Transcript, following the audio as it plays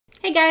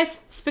Hey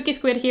guys, Spooky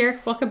Squid here.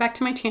 Welcome back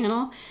to my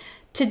channel.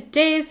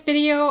 Today's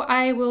video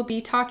I will be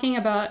talking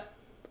about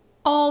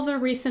all the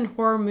recent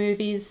horror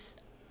movies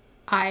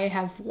I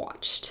have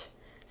watched.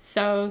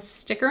 So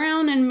stick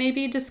around and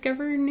maybe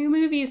discover new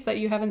movies that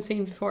you haven't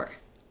seen before.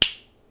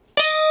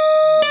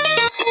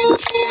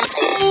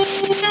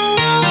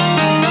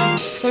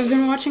 So I've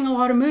been watching a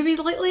lot of movies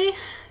lately,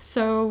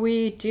 so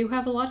we do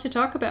have a lot to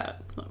talk about.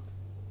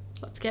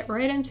 Let's get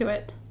right into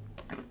it.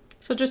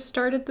 So just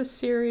started the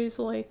series,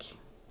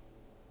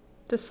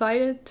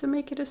 decided to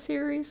make it a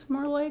series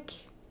more like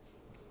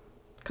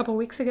a couple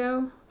weeks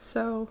ago.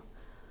 So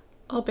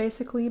I'll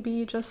basically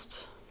be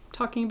just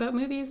talking about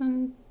movies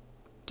and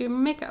doing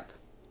my makeup.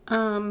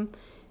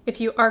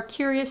 If you are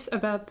curious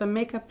about the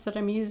makeup that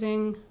I'm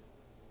using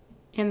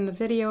in the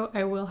video,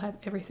 I will have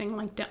everything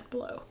linked down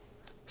below.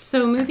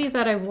 So a movie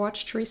that I've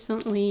watched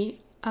recently,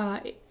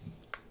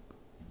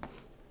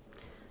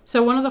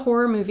 so one of the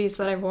horror movies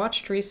that I've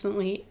watched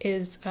recently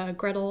is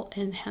Gretel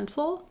and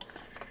Hansel.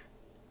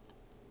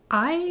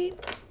 I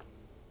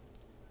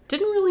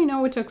didn't really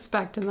know what to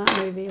expect in that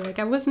movie.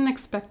 I wasn't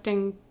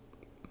expecting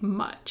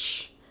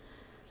much.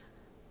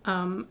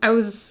 I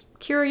was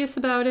curious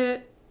about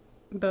it,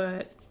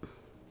 but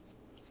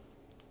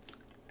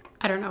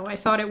I don't know. I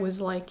thought it was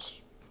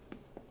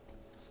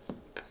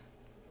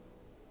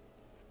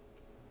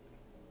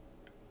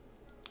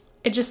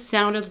it just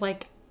sounded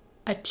like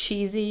a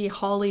cheesy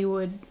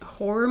Hollywood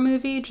horror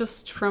movie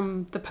just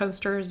from the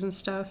posters and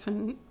stuff,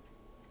 and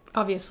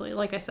obviously,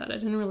 like I said, I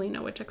didn't really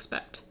know what to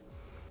expect.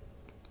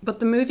 But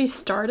the movie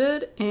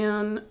started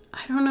and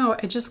I don't know,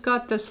 I just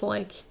got this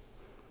it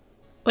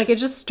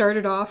just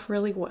started off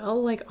really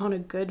well, on a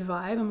good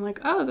vibe. I'm like,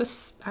 oh,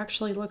 this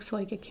actually looks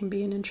like it can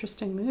be an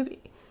interesting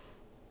movie.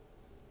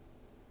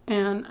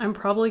 And I'm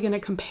probably going to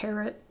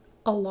compare it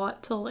a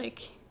lot to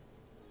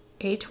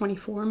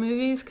A24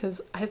 movies, because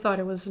I thought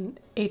it was an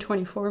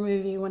A24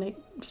 movie when it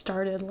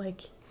started.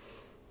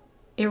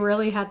 It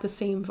really had the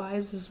same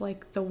vibes as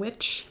The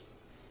Witch.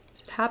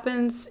 It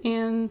happens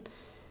in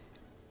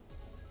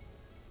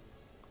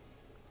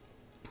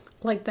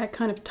that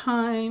kind of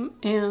time,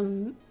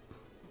 and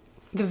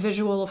the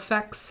visual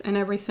effects and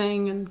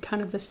everything and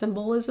kind of the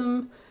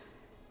symbolism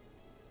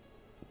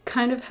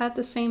kind of had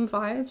the same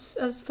vibes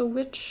as The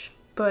Witch,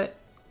 but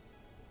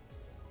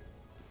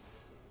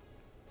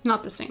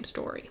not the same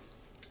story.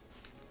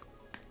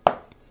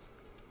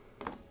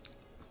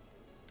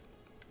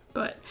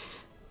 But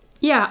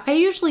yeah, I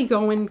usually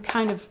go in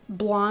kind of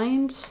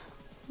blind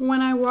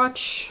when I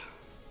watch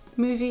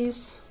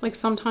movies.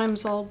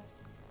 Sometimes I'll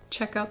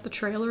check out the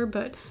trailer,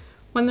 but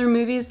when they're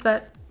movies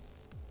that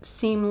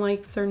seem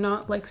like they're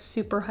not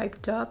super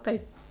hyped up,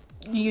 I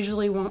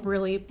usually won't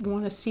really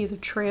want to see the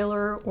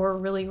trailer or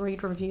really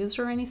read reviews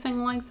or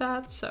anything like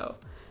that. So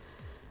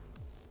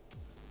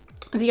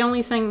the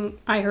only thing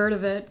I heard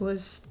of it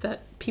was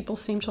that people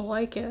seem to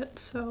like it,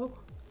 so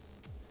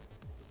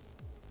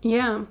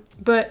yeah.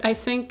 But I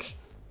think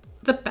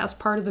the best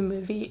part of the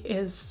movie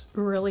is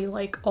really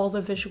all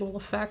the visual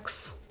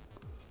effects.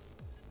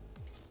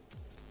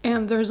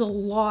 And there's a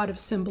lot of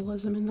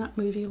symbolism in that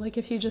movie.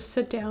 If you just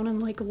sit down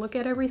and look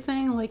at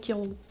everything,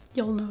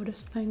 you'll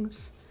notice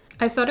things.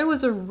 I thought it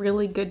was a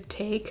really good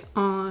take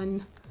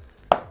on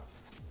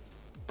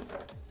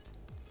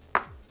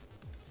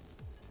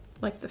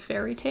the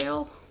fairy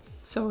tale.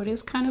 So it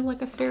is kind of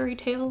like a fairy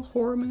tale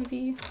horror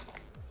movie.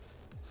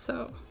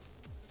 So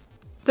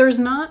there's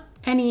not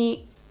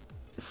any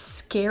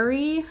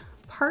scary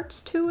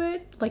parts to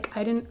it.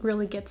 I didn't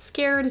really get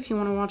scared. If you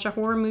want to watch a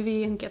horror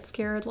movie and get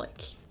scared,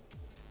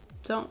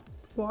 don't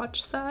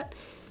watch that.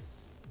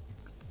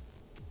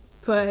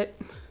 But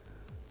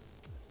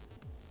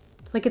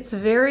it's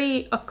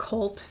very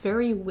occult,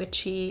 very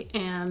witchy,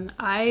 and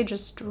I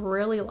just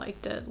really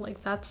liked it.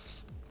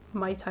 That's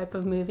my type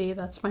of movie.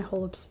 That's my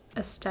whole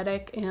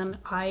aesthetic, and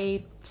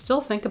I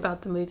still think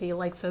about the movie.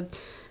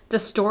 The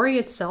story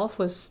itself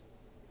was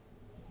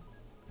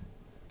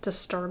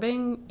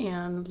disturbing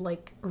and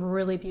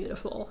really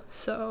beautiful.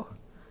 So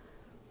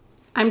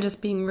I'm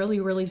just being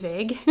really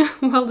vague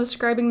while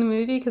describing the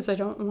movie, because I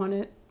don't want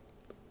it,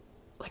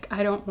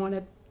 I don't want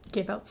to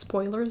give out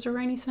spoilers or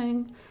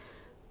anything.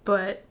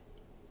 But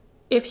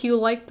if you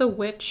like The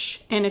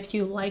Witch, and if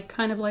you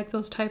kind of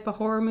those type of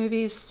horror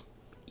movies,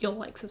 you'll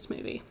like this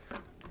movie.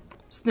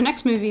 So the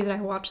next movie that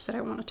I watched that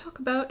I want to talk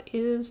about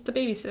is The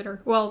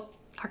Babysitter. Well,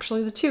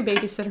 actually the two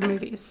Babysitter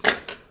movies.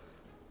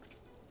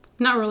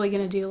 Not really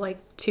gonna do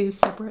two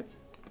separate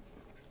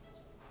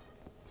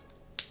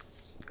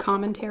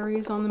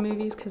commentaries on the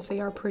movies, because they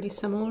are pretty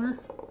similar.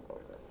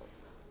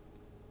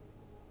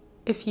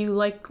 If you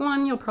like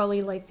one, you'll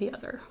probably like the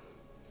other.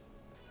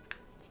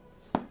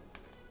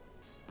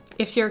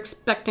 If you're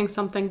expecting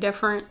something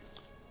different,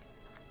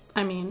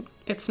 I mean,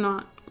 it's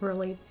not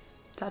really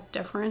that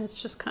different.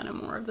 It's just kind of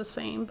more of the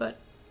same. But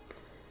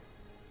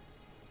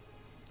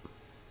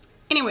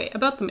anyway,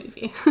 about the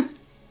movie.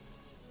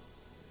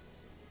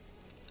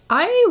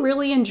 I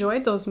really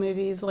enjoyed those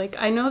movies.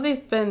 I know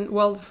they've been,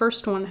 well, the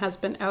first one has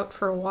been out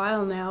for a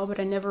while now, but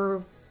I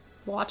never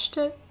watched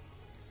it.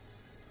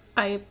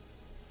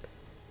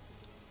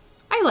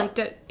 I liked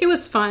it. It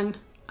was fun.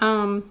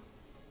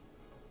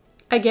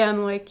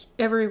 Again, like,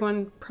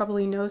 everyone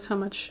probably knows how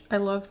much I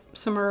love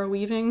Samara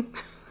Weaving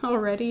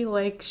already.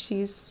 Like,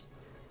 she's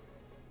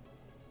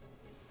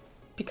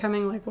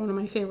becoming, like, one of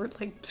my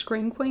favorite, like,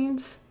 scream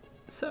queens.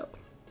 So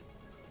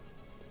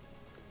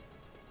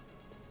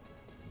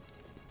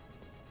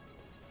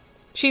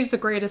she's the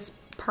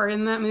greatest part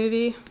in that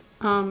movie.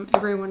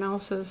 Everyone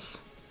else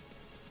is...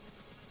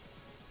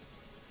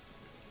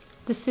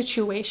 The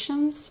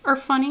situations are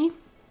funny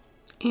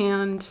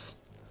and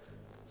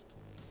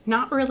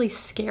not really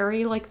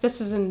scary. Like, this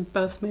is in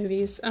both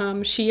movies.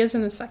 She is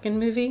in the second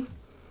movie.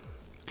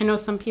 I know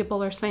some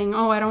people are saying,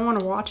 oh, I don't want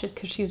to watch it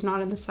because she's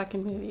not in the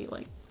second movie.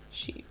 Like,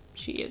 she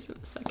is in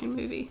the second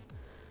movie.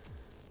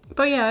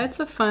 But yeah, it's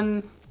a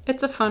fun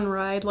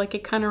ride. Like,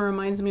 it kind of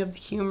reminds me of the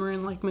humor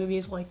in, like,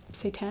 movies like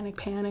Satanic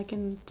Panic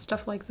and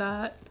stuff like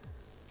that.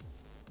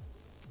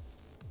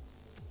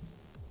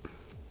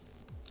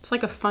 It's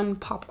like a fun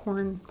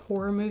popcorn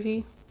horror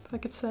movie, if I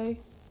could say.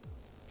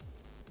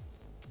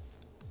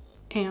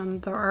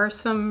 And there are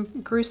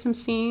some gruesome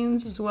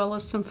scenes as well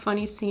as some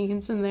funny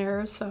scenes in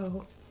there,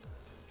 so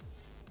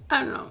I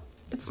don't know.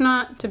 It's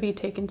not to be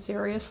taken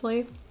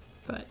seriously,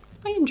 but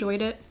I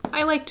enjoyed it.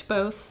 I liked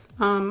both.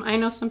 I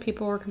know some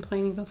people were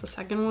complaining about the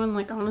second one.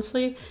 Like,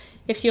 honestly,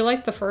 if you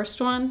like the first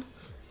one,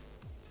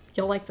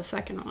 you'll like the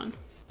second one.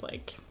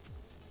 Like,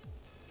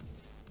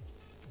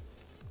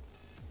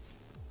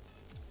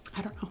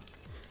 I don't know.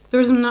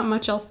 There's not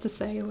much else to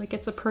say. Like,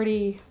 it's a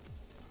pretty,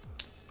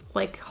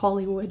 like,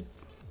 Hollywood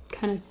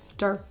kind of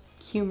dark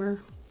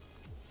humor,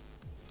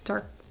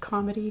 dark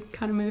comedy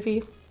kind of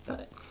movie,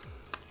 but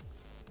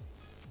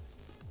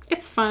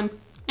it's fun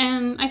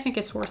and I think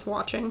it's worth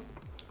watching.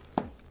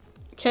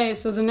 Okay,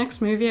 so the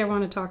next movie I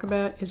want to talk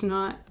about is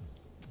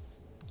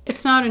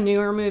it's not a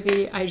newer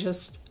movie. I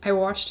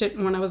watched it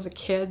when I was a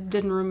kid,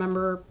 didn't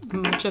remember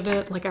much of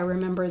it. Like, I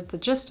remembered the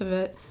gist of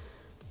it,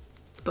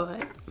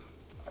 but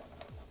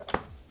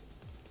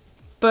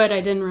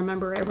I didn't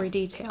remember every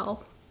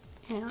detail.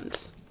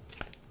 And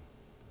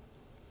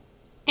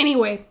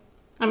anyway,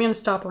 I'm going to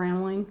stop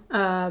rambling.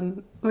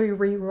 We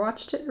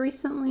rewatched it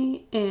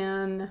recently,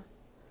 and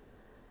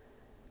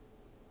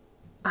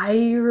I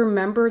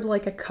remembered,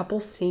 like, a couple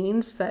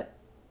scenes that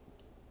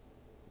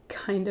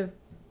kind of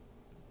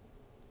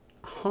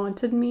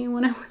haunted me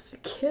when I was a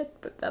kid,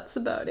 but that's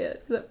about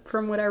it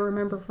from what I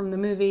remember from the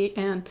movie.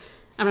 And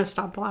I'm going to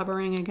stop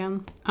blabbering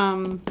again.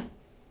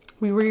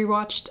 We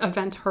rewatched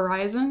Event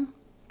Horizon.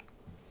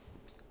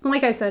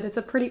 Like I said, it's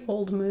a pretty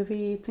old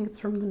movie. I think it's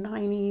from the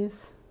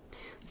 90s.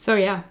 So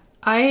yeah,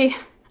 I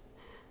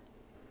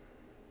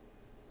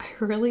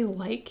really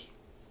like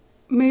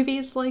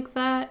movies like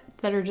that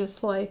are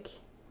just like,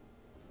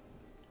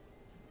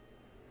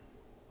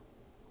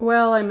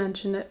 well, I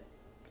mention it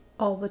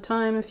all the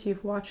time if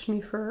you've watched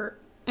me for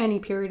any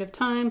period of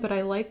time, but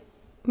I like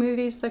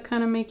movies that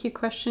kind of make you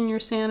question your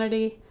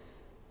sanity.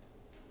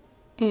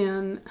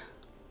 And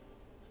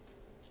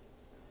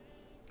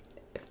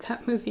if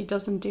that movie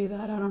doesn't do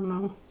that, I don't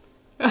know.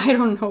 I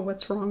don't know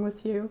what's wrong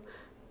with you,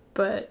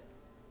 but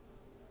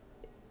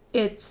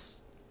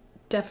it's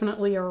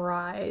definitely a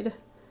ride.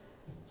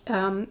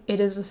 It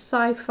is a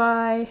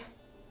sci-fi,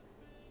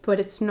 but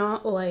it's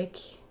not like,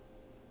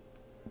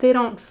 they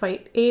don't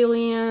fight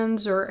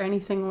aliens or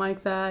anything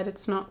like that.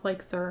 It's not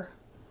like they're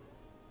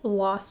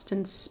lost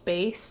in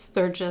space.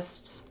 They're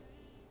just,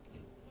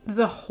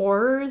 the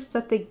horrors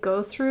that they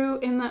go through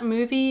in that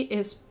movie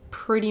is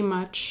pretty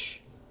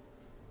much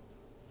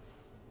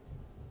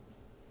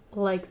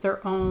like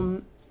their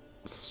own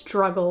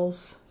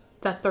struggles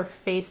that they're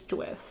faced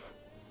with.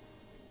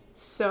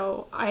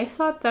 So I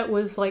thought that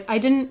was like, I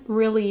didn't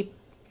really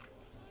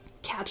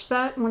catch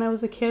that when I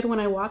was a kid when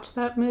I watched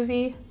that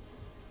movie.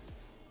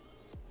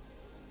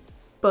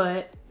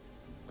 But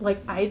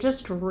like, I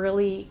just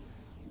really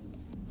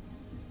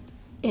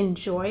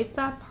enjoyed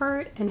that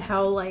part, and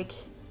how like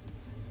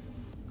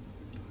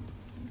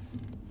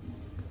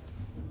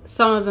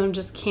some of them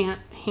just can't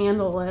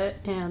handle it.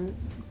 And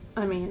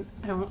I mean,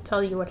 I won't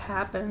tell you what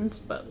happens,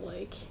 but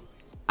like,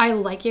 I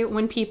like it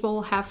when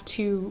people have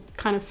to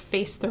kind of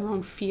face their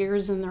own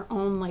fears in their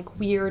own like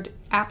weird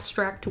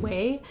abstract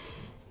way.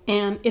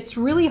 And it's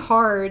really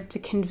hard to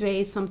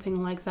convey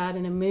something like that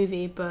in a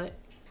movie, but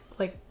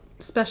like,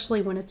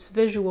 especially when it's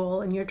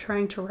visual and you're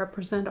trying to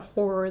represent a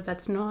horror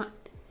that's not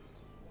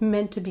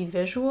meant to be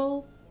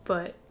visual,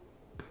 but,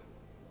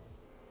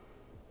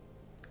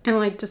 and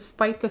like,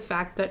 despite the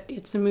fact that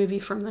it's a movie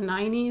from the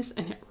 90s,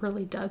 and it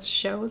really does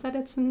show that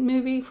it's a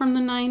movie from the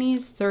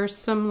 90s, there's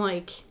some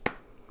like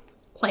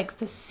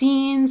the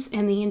scenes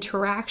and the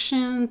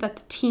interaction that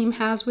the team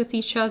has with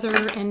each other,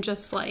 and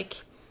just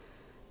like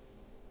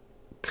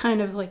kind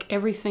of like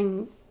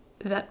everything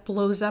that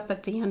blows up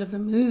at the end of the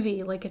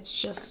movie. Like, it's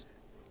just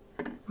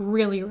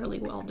really, really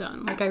well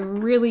done. Like,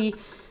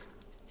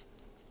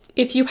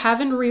 if you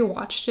haven't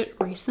rewatched it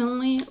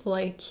recently,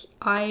 like,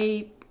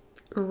 I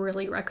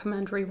really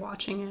recommend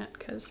rewatching it,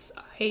 because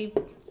I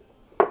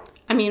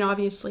I mean,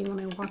 obviously when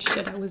I watched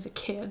it, I was a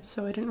kid,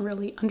 so I didn't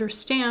really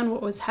understand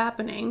what was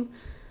happening.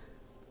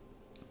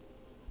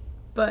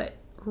 But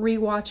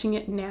rewatching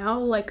it now,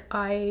 like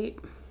I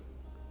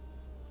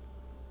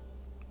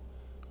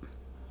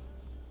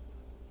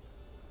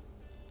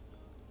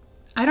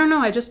don't know,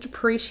 I just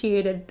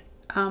appreciated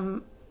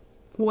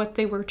what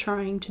they were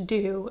trying to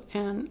do,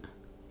 and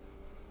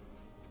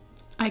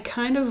I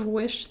kind of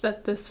wish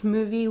that this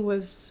movie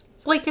was,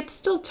 like, it's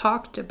still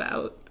talked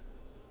about,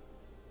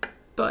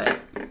 but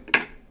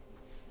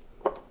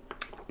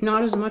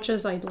not as much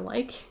as I'd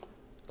like.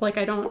 Like,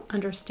 I don't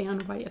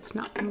understand why it's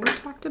not more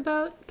talked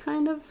about,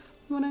 kind of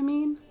what I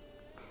mean.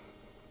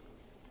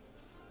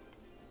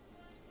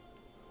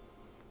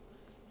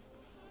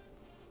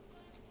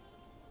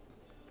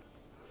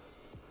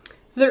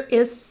 There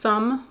is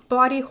some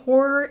body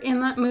horror in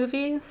that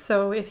movie,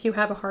 so if you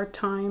have a hard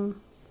time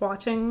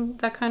watching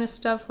that kind of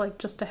stuff, like,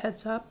 just a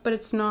heads up, but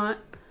it's not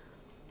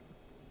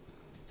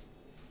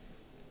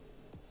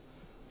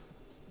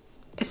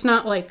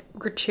like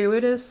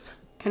gratuitous,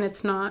 and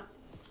it's not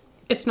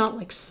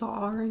like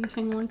Saw or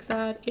anything like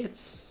that.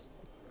 It's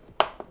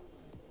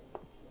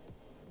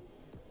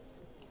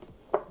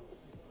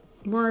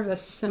more of a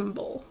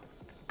symbol.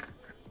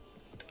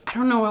 I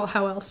don't know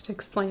how else to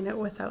explain it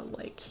without,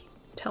 like,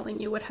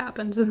 telling you what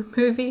happens in the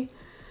movie.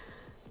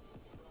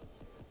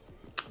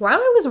 While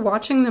I was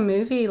watching the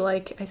movie,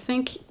 like, I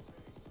think,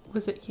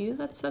 was it you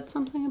that said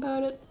something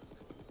about it?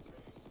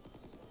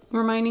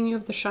 Reminding you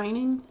of The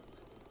Shining?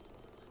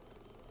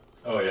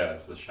 Oh yeah,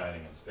 it's The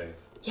Shining in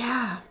space.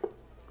 Yeah.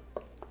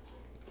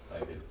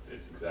 Like,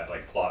 it's exactly,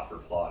 like, plot for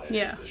plot,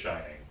 it's The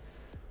Shining.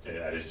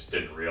 I just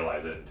didn't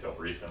realize it until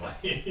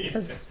recently.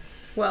 Because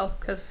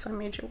I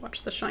made you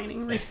watch The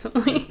Shining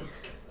recently.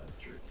 I guess that's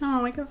true.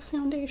 Oh, I got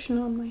foundation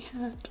on my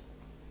hat.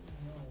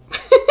 No.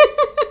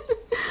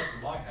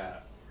 That's my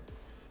hat.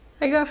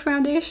 I got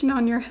foundation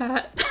on your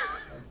hat.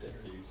 How dare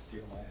you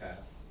steal my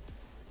hat?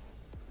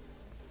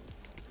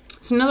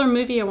 So another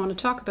movie I want to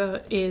talk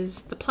about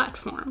is The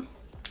Platform.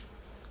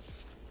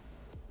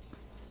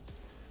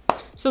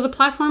 So The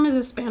Platform is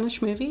a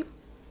Spanish movie.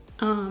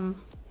 I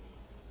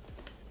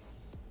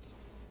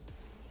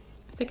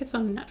think it's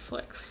on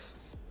Netflix,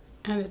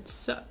 and it's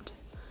subbed.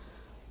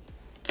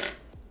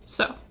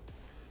 So,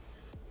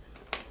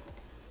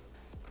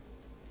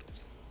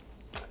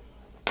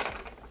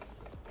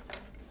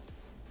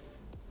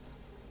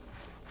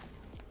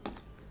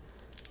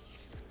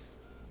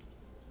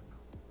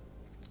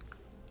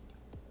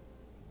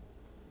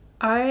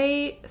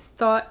 I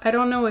thought, I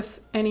don't know if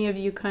any of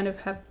you kind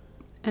of have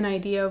an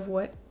idea of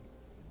what,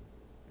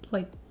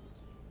 like,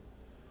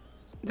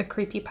 the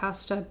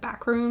creepypasta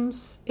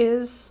Backrooms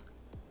is.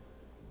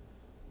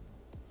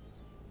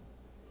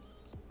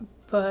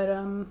 But,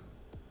 I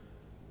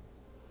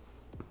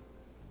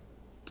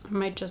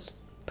might just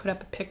put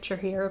up a picture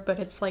here, but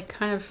it's like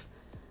kind of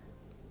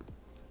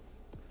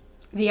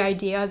the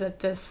idea that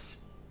this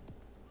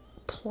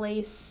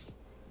place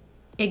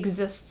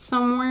exists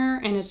somewhere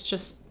and it's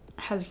just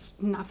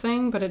has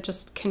nothing, but it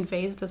just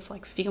conveys this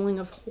like feeling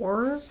of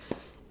horror.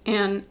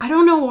 And I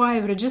don't know why,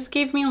 but it just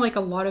gave me like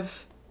a lot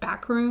of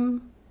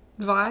Backroom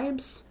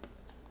vibes.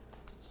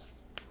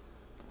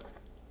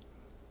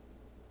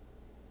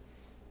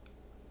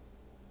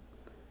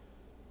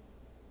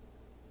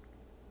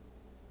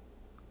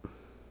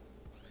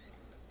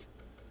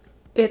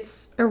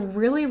 It's a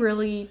really,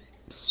 really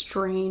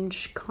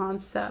strange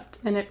concept,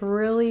 and it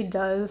really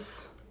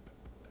does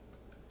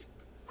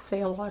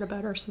say a lot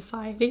about our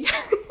society.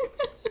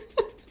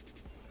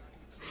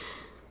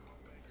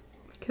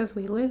 Because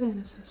we live in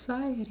a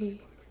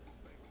society.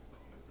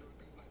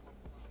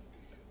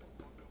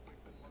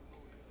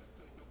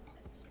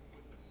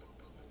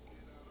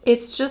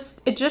 It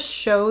just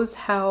shows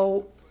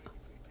how,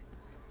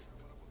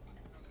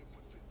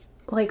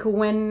 like,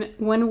 when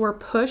we're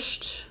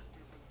pushed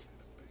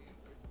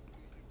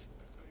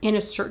in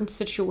a certain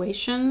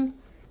situation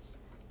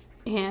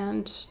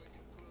and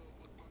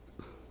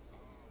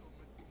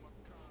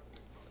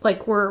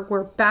like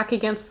we're back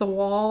against the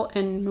wall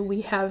and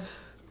we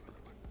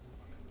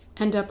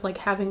end up like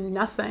having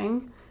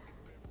nothing,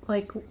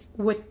 like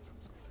what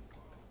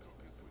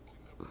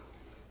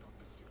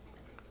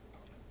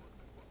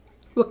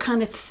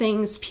kind of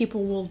things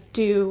people will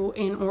do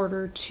in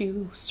order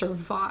to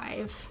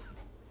survive.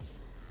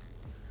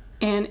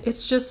 And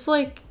it's just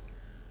like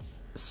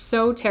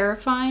so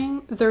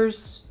terrifying.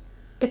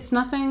 It's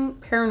nothing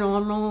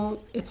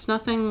paranormal. It's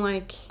nothing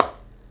like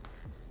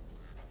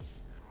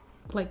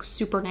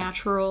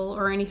supernatural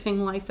or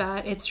anything like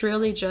that. It's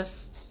really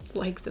just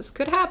like, this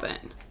could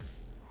happen.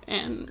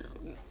 And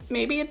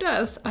maybe it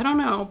does. I don't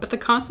know. But the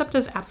concept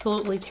is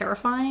absolutely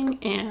terrifying,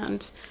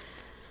 and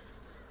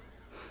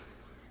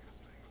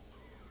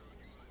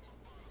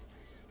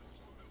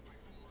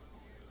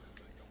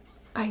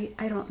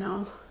I don't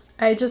know.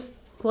 I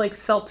just like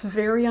felt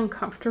very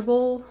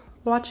uncomfortable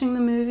watching the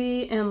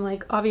movie, and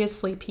like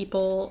obviously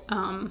people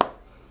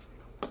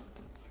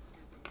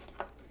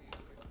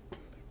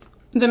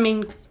the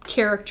main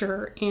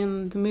character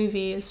in the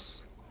movie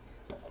is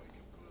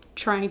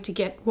trying to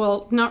get,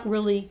 well, not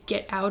really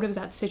get out of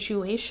that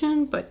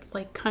situation, but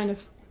like kind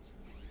of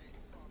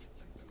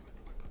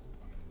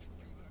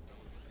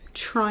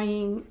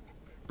trying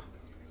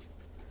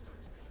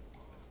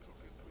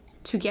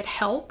to get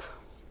help,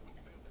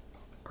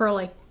 or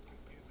like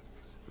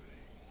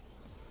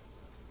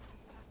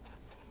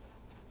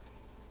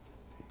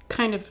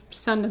kind of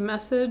send a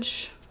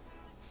message.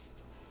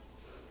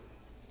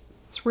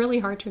 It's really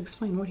hard to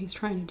explain what he's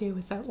trying to do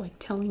without like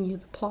telling you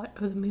the plot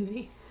of the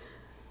movie.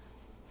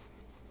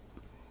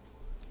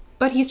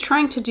 But he's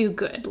trying to do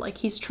good. Like,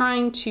 he's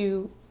trying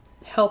to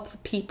help the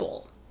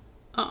people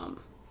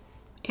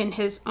in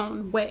his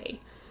own way.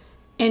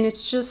 And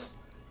it's just,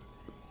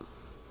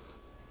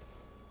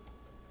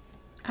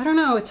 I don't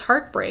know, it's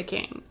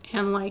heartbreaking.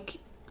 And like,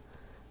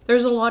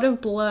 there's a lot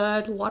of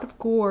blood, a lot of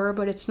gore,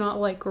 but it's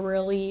not like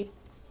really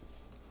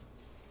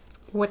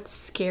what's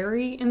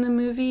scary in the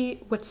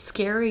movie. What's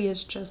scary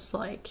is just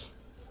like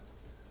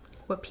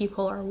what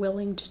people are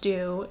willing to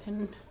do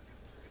and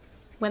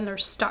when they're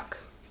stuck.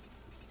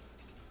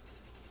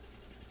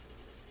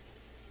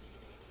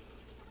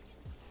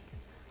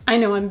 I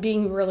know I'm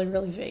being really,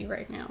 really vague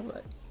right now,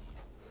 but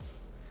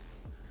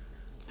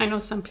I know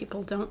some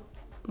people don't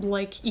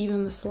like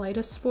even the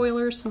slightest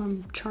spoilers, so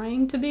I'm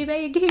trying to be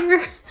vague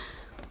here.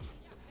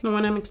 And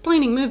when I'm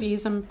explaining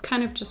movies, I'm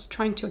kind of just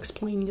trying to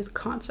explain the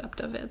concept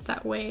of it.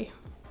 That way,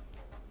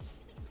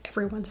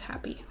 everyone's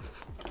happy.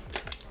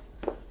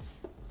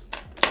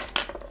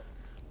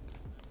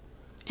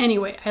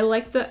 Anyway, I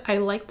liked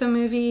the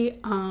movie.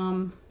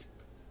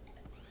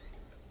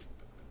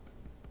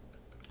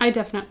 I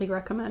definitely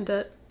recommend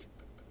it.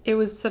 It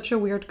was such a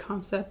weird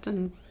concept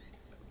and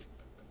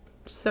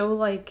so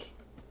like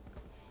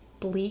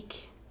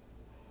bleak.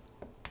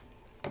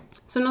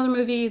 So another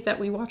movie that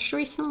we watched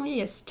recently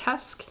is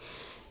Tusk,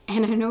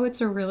 and I know it's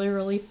a really,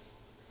 really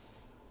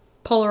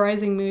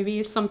polarizing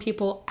movie. Some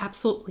people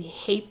absolutely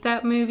hate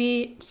that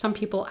movie. Some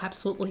people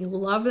absolutely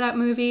love that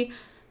movie.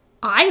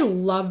 I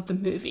love the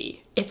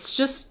movie. It's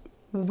just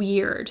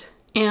weird.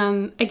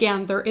 And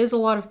again, there is a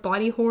lot of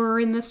body horror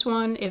in this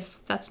one. If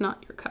that's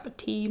not your cup of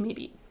tea,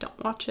 maybe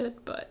don't watch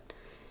it, but...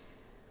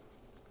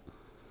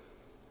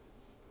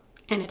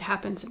 And it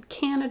happens in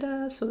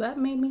Canada, so that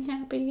made me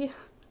happy.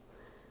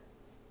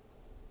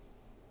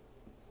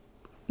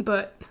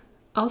 But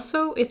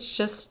also, it's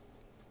just,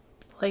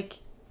 like...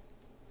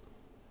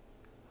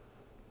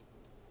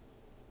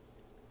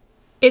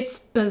 It's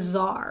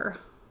bizarre.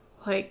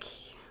 Like,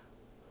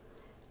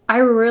 I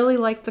really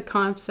like the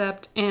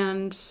concept,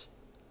 and...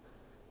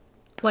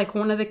 like,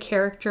 one of the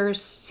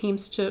characters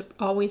seems to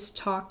always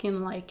talk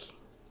in, like,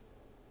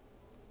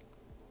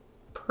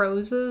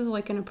 proses,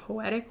 like, in a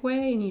poetic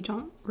way, and you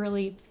don't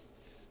really...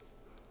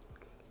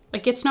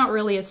 like, it's not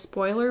really a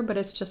spoiler, but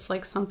it's just,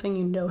 like, something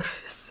you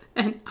notice.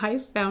 And I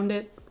found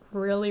it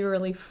really,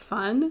 really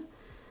fun.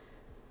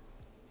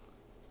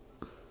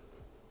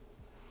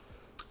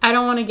 I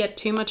don't want to get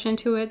too much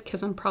into it,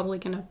 because I'm probably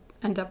going to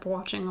end up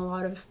watching a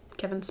lot of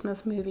Kevin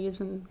Smith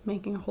movies and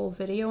making a whole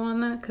video on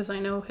that, because I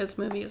know his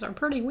movies are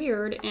pretty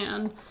weird,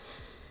 and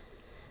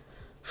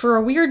for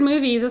a weird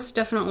movie, this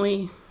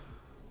definitely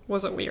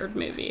was a weird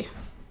movie.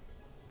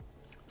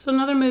 So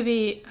another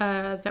movie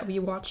that we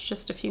watched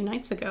just a few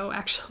nights ago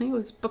actually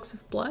was Books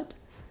of Blood,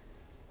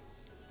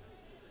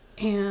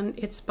 and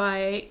it's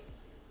based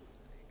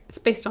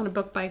on a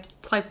book by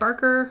Clive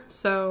Barker,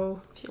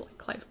 so if you like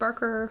Clive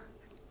Barker,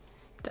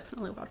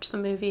 definitely watch the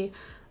movie.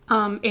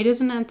 It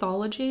is an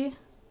anthology.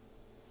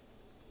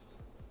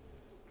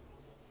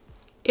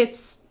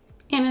 It's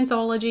an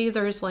anthology.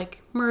 There's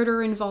like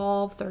murder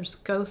involved, there's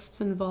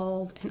ghosts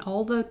involved, and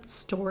all the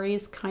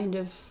stories kind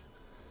of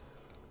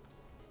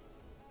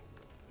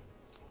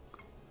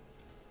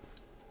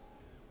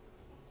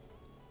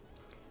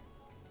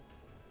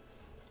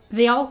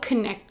they all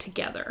connect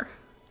together.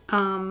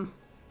 And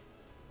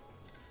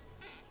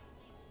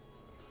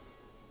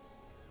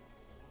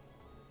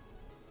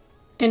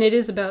it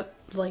is about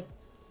like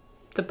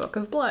the Book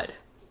of Blood,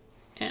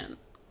 and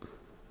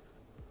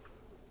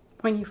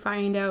when you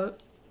find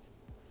out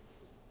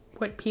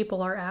what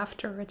people are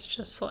after, it's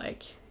just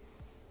like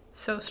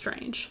so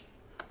strange.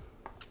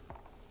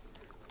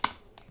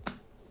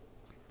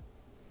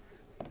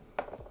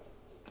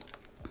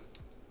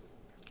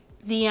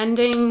 The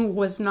ending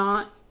was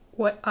not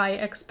what I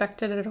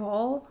expected at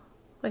all.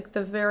 Like,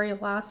 the very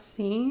last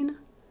scene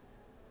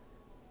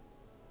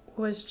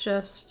was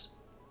just...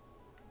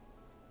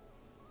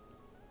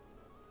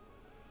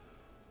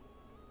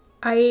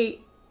 I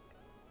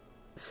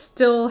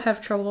still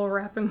have trouble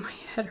wrapping my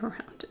head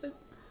around it.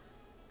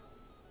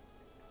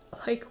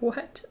 Like,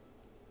 what?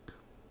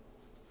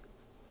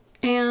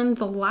 And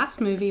the last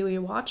movie we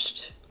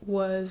watched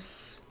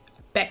was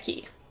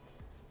Becky.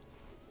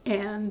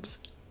 And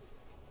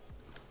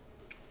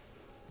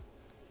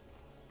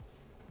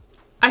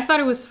I thought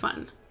it was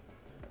fun.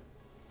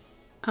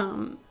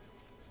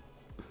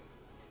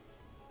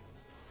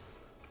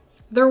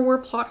 There were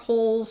plot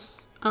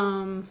holes,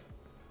 a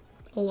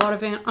lot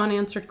of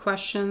unanswered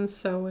questions,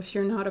 so if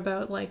you're not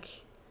about,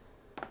 like,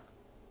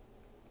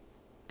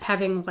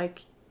 having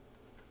like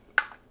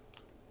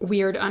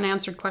weird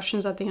unanswered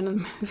questions at the end of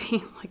the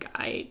movie. Like,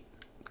 I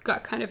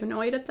got kind of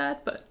annoyed at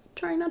that, but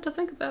trying not to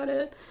think about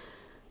it.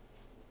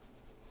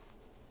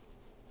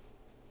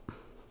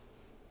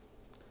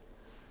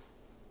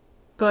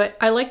 But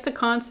I like the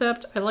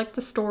concept. I like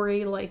the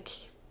story. Like,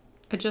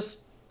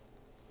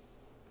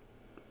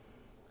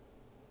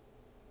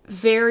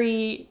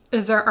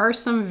 there are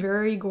some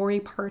very gory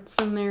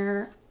parts in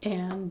there,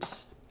 and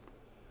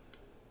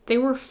they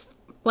were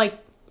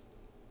like,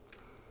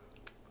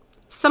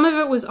 some of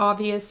it was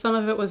obvious, some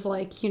of it was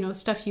like, you know,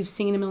 stuff you've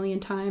seen a million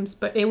times,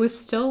 but it was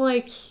still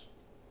like,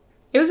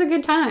 it was a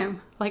good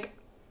time. Like,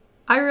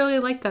 I really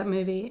liked that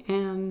movie,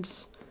 and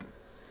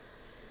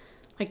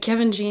like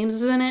Kevin James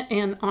is in it,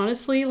 and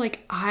honestly,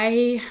 like,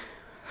 I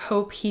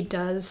hope he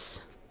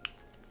does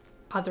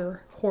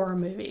other horror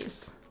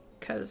movies,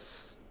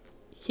 because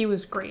he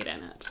was great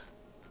in it.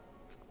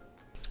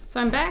 So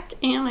I'm back,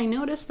 and I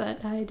noticed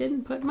that I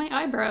didn't put my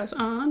eyebrows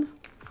on.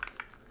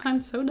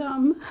 I'm so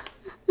dumb.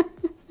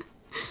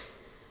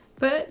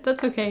 But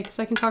that's okay, because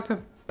I can talk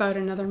about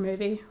another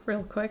movie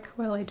real quick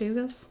while I do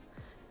this.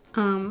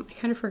 I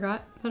kind of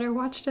forgot that I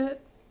watched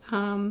it.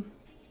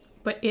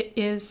 But it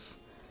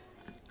is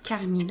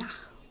Karmina,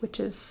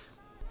 which is...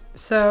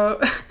 So,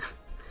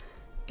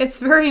 it's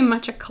very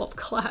much a cult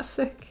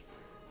classic.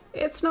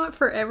 It's not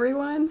for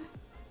everyone,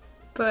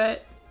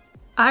 but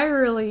I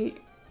really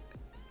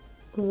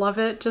love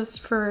it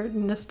just for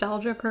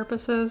nostalgia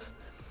purposes.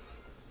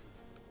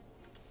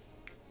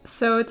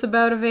 So it's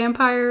about a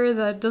vampire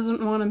that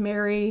doesn't want to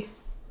marry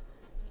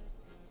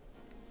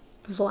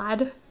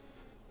Vlad.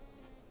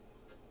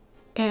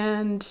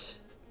 And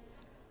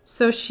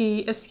so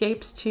she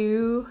escapes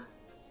to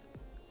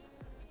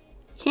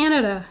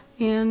Canada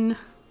in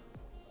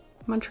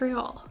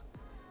Montreal.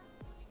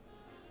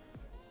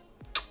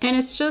 And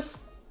it's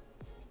just,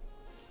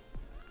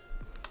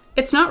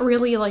 it's not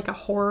really like a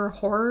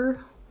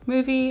horror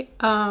movie.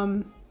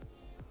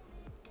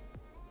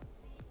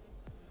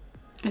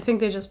 I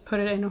think they just put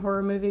it in a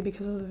horror movie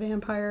because of the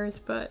vampires,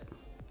 but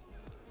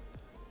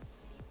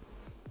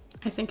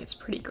I think it's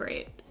pretty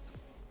great.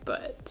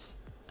 But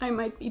I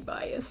might be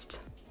biased.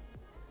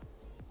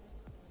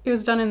 It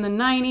was done in the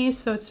 90s,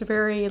 so it's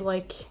very,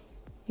 like,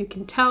 you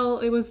can tell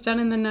it was done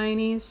in the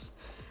 90s.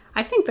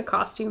 I think the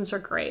costumes are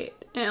great,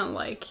 and,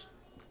 like,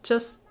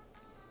 just,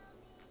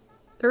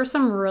 there were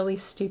some really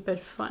stupid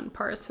fun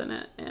parts in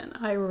it, and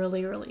I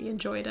really, really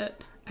enjoyed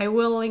it. I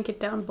will link it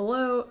down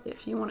below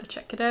if you want to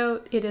check it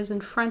out. It is in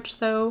French,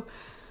 though.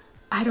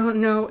 I don't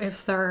know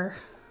if there are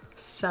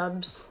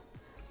subs.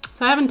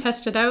 So I haven't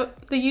tested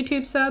out the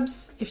YouTube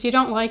subs. If you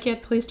don't like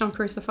it, please don't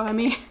crucify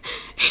me.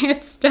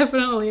 It's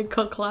definitely a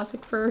cult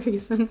classic for a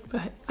reason,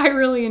 but I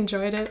really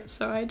enjoyed it,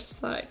 so I just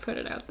thought I'd put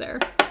it out there.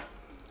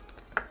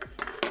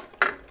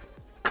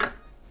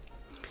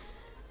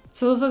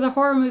 So those are the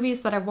horror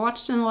movies that I've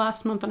watched in the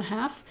last month and a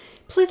half.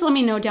 Please let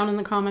me know down in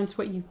the comments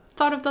what you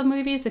thought of the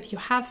movies, if you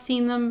have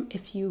seen them,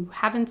 if you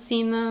haven't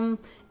seen them,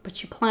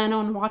 but you plan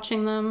on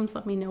watching them,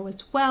 let me know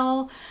as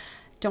well.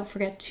 Don't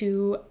forget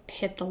to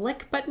hit the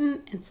like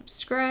button and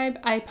subscribe.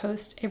 I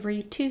post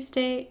every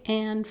Tuesday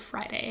and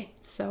Friday.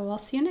 So I'll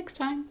see you next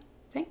time.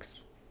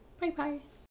 Thanks. Bye-bye.